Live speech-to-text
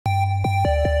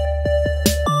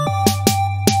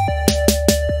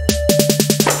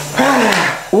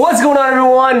What's going on,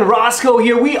 everyone? Roszko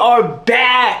here. We are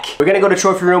back. We're gonna go to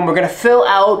Trophy Room. We're gonna fill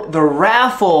out the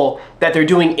raffle that they're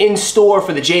doing in store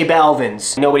for the J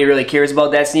Balvins. Nobody really cares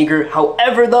about that sneaker.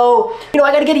 However, though, you know,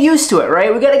 I gotta get used to it,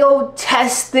 right? We gotta go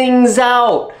test things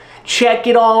out. Check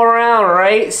it all around,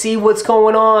 right? See what's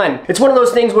going on. It's one of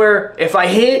those things where if I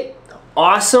hit,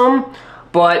 awesome,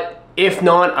 but if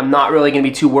not, I'm not really gonna be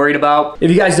too worried about.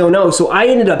 If you guys don't know, so I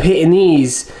ended up hitting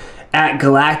these at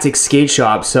Galactic Skate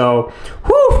Shop. So,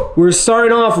 whew, we're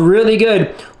starting off really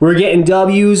good. We're getting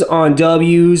W's on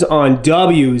W's on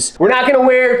W's. We're not gonna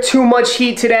wear too much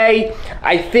heat today.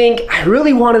 I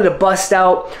really wanted to bust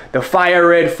out the Fire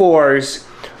Red 4s,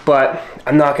 but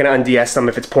I'm not gonna un-DS them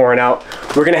if it's pouring out.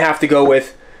 We're gonna have to go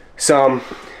with some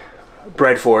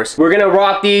Bread 4s. We're gonna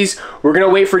rock these. We're gonna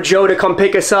wait for Joe to come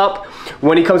pick us up.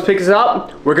 When he comes pick us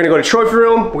up, we're gonna go to Trophy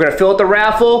Room. We're gonna fill out the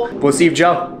raffle. We'll see if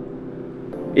Joe.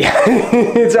 Yeah,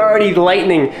 it's already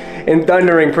lightning and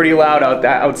thundering pretty loud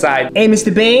outside. Hey,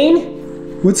 Mr.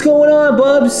 Bane, what's going on,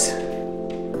 bubs?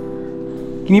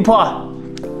 Give me a paw.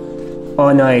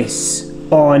 Oh, nice.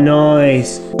 Oh,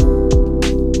 nice.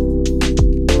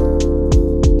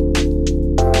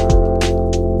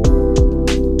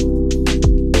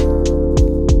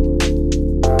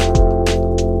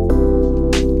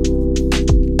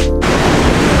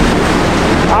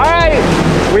 All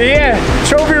right, we're here,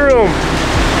 Trophy Room.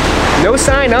 No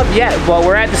sign up yet, but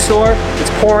we're at the store.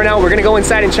 It's pouring out. We're gonna go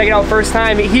inside and check it out first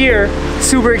time here.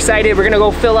 Super excited. We're gonna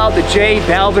go fill out the J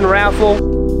Balvin raffle.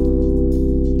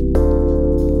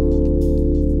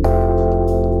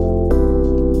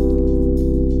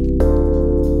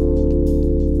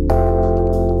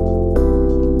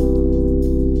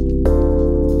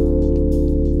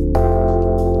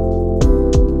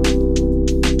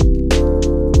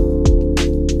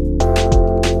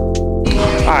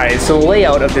 Alright, so the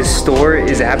layout of this store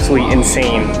is absolutely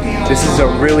insane. This is a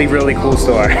really, really cool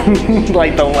store.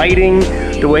 Like the lighting,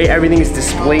 the way everything is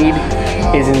displayed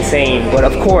is insane. But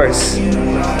of course,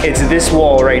 it's this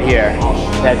wall right here.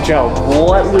 That Joe,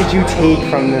 what would you take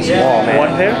from this wall, man?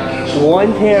 One pair?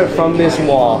 One pair from this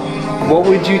wall. What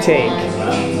would you take?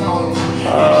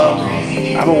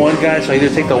 I'm a one guy, so I either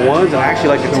take the ones, and I actually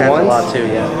like the 10s a lot too,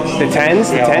 yeah. The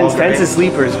 10s? Yeah, The 10s? 10s are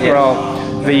sleepers, bro. Yeah.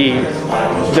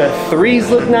 The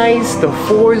 3s look nice, the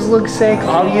 4s look sick,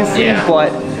 obviously, yeah. But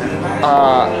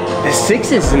the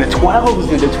 6s and the 12s,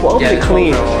 dude, the 12s are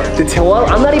clean. The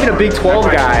 12, I'm not even a big 12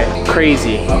 guy.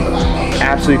 Crazy,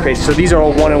 absolutely crazy. So these are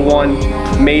all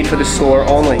 1-in-1, made for the store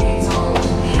only.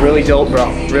 Really dope,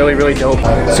 bro. Really, really dope.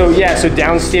 So yeah, so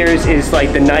downstairs is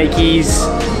like the Nikes,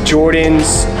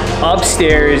 Jordans.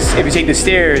 Upstairs, if you take the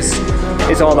stairs,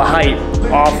 is all the hype.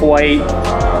 Off-White,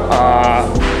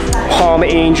 Palm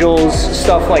Angels,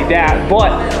 stuff like that.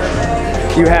 But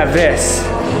you have this,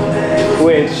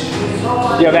 which,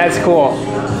 yeah, that's cool.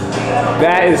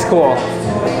 That is cool.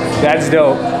 That's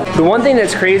dope. The one thing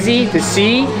that's crazy to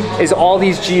see is all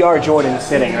these GR Jordans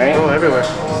sitting, right? Oh, everywhere.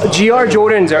 GR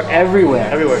Jordans are everywhere.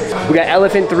 Everywhere. We got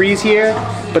Elephant 3s here,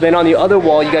 but then on the other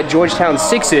wall, you got Georgetown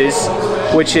 6s,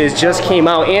 which is just came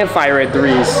out, and Fire Red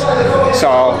 3s.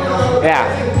 So, yeah.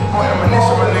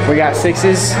 We got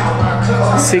 6s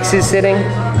sitting.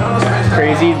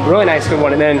 Crazy, really nice, good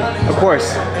one. And then, of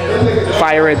course,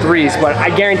 Fire Red 3s, but I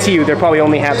guarantee you, they probably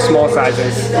only have small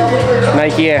sizes.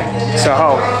 Nike Air. So,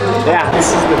 yeah. This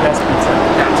is the best pizza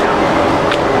downtown.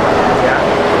 Yeah.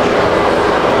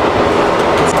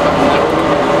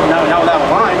 Now that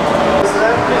line.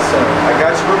 Yes, sir. I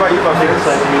got you. What about you, Bucky?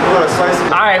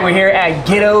 All right, we're here at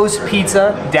Ghetto's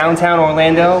Pizza, downtown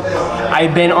Orlando.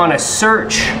 I've been on a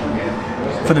search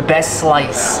for the best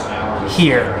slice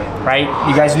here, right?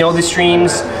 You guys know the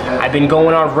streams. I've been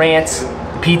going on rants.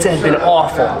 The pizza has been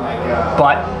awful,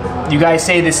 but you guys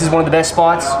say this is one of the best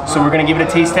spots, so we're gonna give it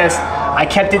a taste test. I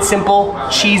kept it simple,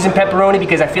 cheese and pepperoni,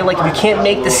 because I feel like if you can't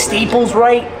make the staples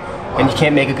right, then you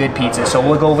can't make a good pizza. So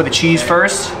we'll go over the cheese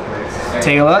first.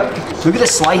 Take a look. Look at the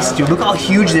slice, dude. Look how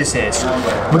huge this is.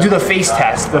 We'll do the face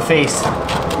test, the face.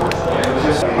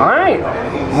 All right.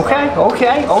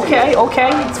 Okay.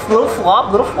 It's a little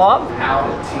flop. How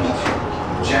to teach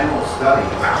general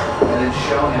studies, and then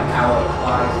show him how it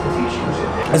applies to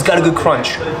teaching. It's got a good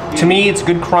crunch. To me, it's a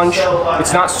good crunch.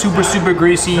 It's not super, super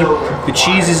greasy. The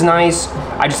cheese is nice.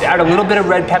 I just add a little bit of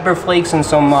red pepper flakes and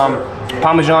some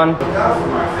Parmesan.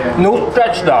 No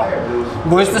stretch though.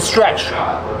 Where's the stretch?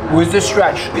 Where's the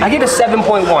stretch? I give it a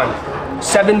 7.1.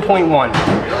 7.1.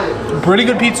 Pretty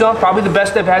good pizza. Probably the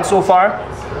best I've had so far.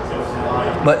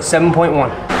 But 7.1.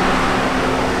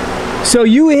 So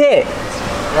you hit.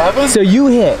 So you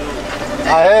hit.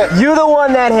 I hit. You're the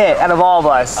one that hit out of all of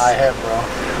us. I hit, bro.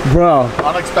 Bro.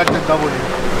 Unexpected W.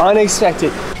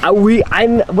 Unexpected.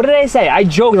 what did I say? I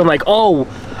joked. I'm like, oh,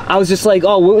 I was just like,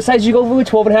 oh, what size did you go for?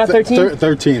 12 and a half, 13?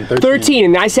 13.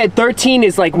 And I said 13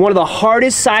 is like one of the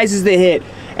hardest sizes to hit.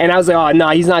 And I was like, oh, no,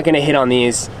 he's not going to hit on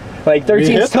these. Like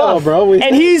 13 is tough, bro.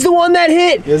 And he's the one that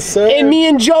hit. Yes, sir. And me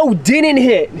and Joe didn't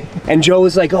hit. And Joe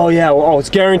was like, oh yeah, well, oh, it's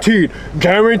guaranteed.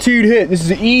 Guaranteed hit. This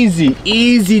is easy.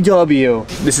 Easy W.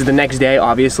 This is the next day,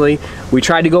 obviously. We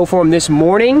tried to go for him this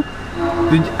morning.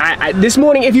 This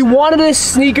morning, if you wanted a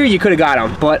sneaker, you could have got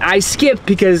him. But I skipped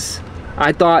because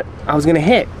I thought I was going to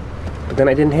hit. But then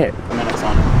I didn't hit.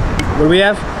 What do we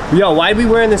have? Yo, why are we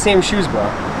wearing the same shoes, bro?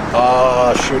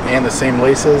 Shoot, and the same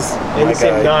laces. And the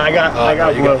same, no, I got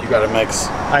blue. You got a mix.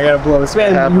 I got a blue.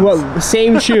 Man,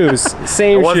 same shoes.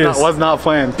 Same shoes. Was not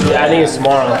planned. Yeah, I think it's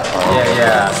tomorrow.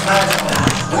 Yeah.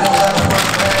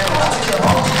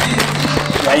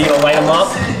 Are you gonna light them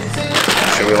up?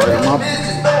 Should we light them up?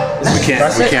 We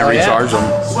can't recharge them.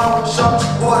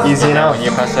 Easy enough. When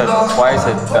you press it twice,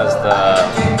 it does the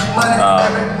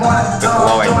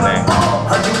glowing thing.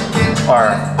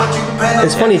 Or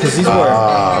it's funny because these were.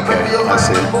 Okay, I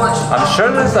see. I'm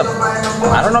sure there's a.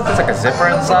 I don't know if there's like a zipper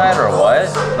inside or what,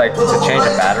 like to change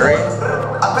a battery.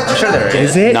 I'm sure there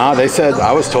is. Is it? Nah, they said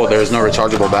I was told there's no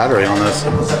rechargeable battery on this.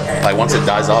 Like once it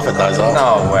dies off, it dies off.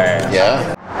 No way.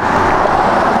 Yeah.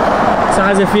 So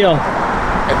how's it feel?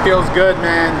 It feels good,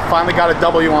 man. Finally got a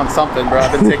W on something, bro.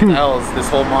 I've been taking L's this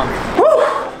whole month. Woo!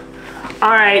 All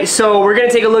right, so we're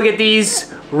gonna take a look at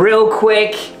these real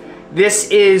quick. This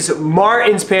is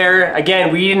Martin's pair.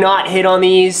 Again, we did not hit on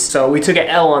these, so we took an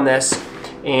L on this.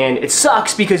 And it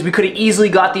sucks because we could have easily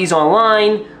got these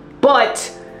online,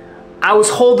 but I was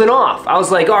holding off. I was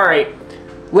like, all right,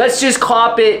 let's just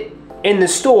cop it in the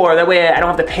store. That way I don't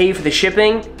have to pay for the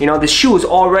shipping. You know, the shoe is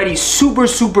already super,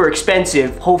 super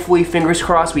expensive. Hopefully, fingers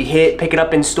crossed, we pick it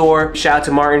up in store. Shout out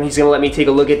to Martin, he's gonna let me take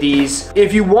a look at these.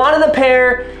 If you wanted a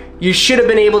pair, you should have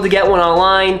been able to get one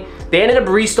online. They ended up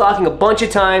restocking a bunch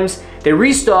of times. They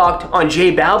restocked on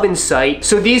J Balvin's site.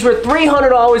 So these were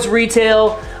 $300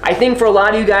 retail. I think for a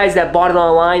lot of you guys that bought it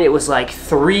online, it was like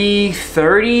 $330,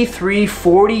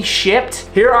 $340 shipped.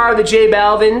 Here are the J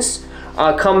Balvin's.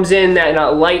 Comes in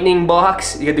that lightning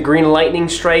box. You get the green lightning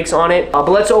strikes on it. But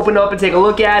let's open it up and take a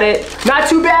look at it. Not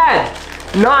too bad.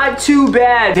 Not too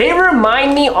bad. They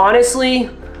remind me, honestly,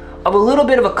 of a little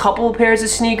bit of a couple of pairs of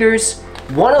sneakers.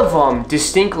 One of them,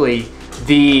 distinctly,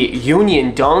 the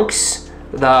Union Dunks,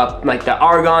 like the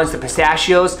Argons, the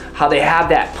Pistachios, how they have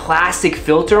that plastic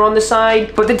filter on the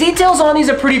side. But the details on these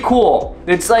are pretty cool.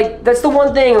 It's like, that's the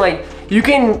one thing, like, you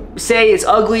can say it's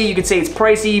ugly, you can say it's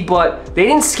pricey, but they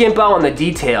didn't skimp out on the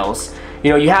details. You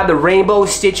know, you have the rainbow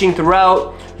stitching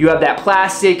throughout, you have that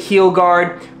plastic heel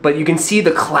guard, but you can see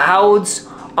the clouds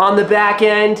on the back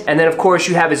end. And then of course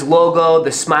you have his logo,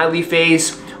 the smiley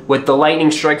face with the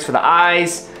lightning strikes for the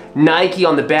eyes. Nike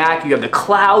on the back, you have the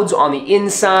clouds on the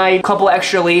inside, couple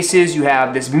extra laces, you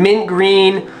have this mint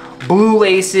green, blue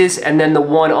laces, and then the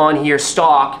one on here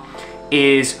stock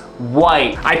is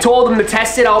white. I told them to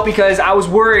test it out because I was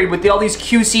worried with all these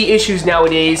QC issues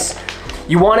nowadays.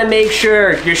 You want to make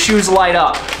sure your shoes light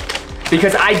up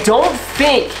because I don't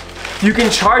think you can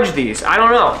charge these. I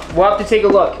don't know. We'll have to take a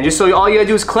look. Just so all you gotta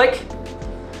do is click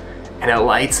and it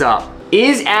lights up.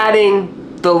 Is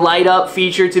adding the light up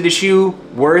feature to the shoe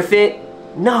worth it?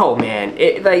 No, man.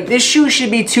 Like this shoe should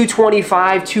be $225,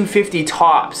 $250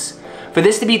 tops. For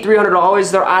this to be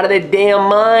 $300, they're out of their damn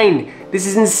mind. This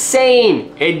is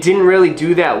insane. It didn't really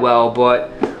do that well,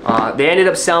 but they ended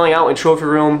up selling out in trophy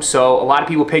room, so a lot of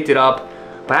people picked it up.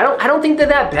 But I don't think they're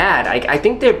that bad. I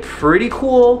think they're pretty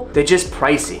cool. They're just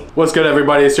pricey. What's good,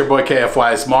 everybody? It's your boy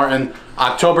KFY's Martin.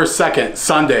 October 2nd,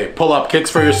 Sunday, pull up Kicks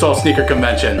for Your Soul Sneaker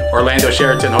Convention, Orlando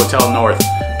Sheraton Hotel North.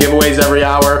 Giveaways every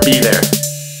hour, be there.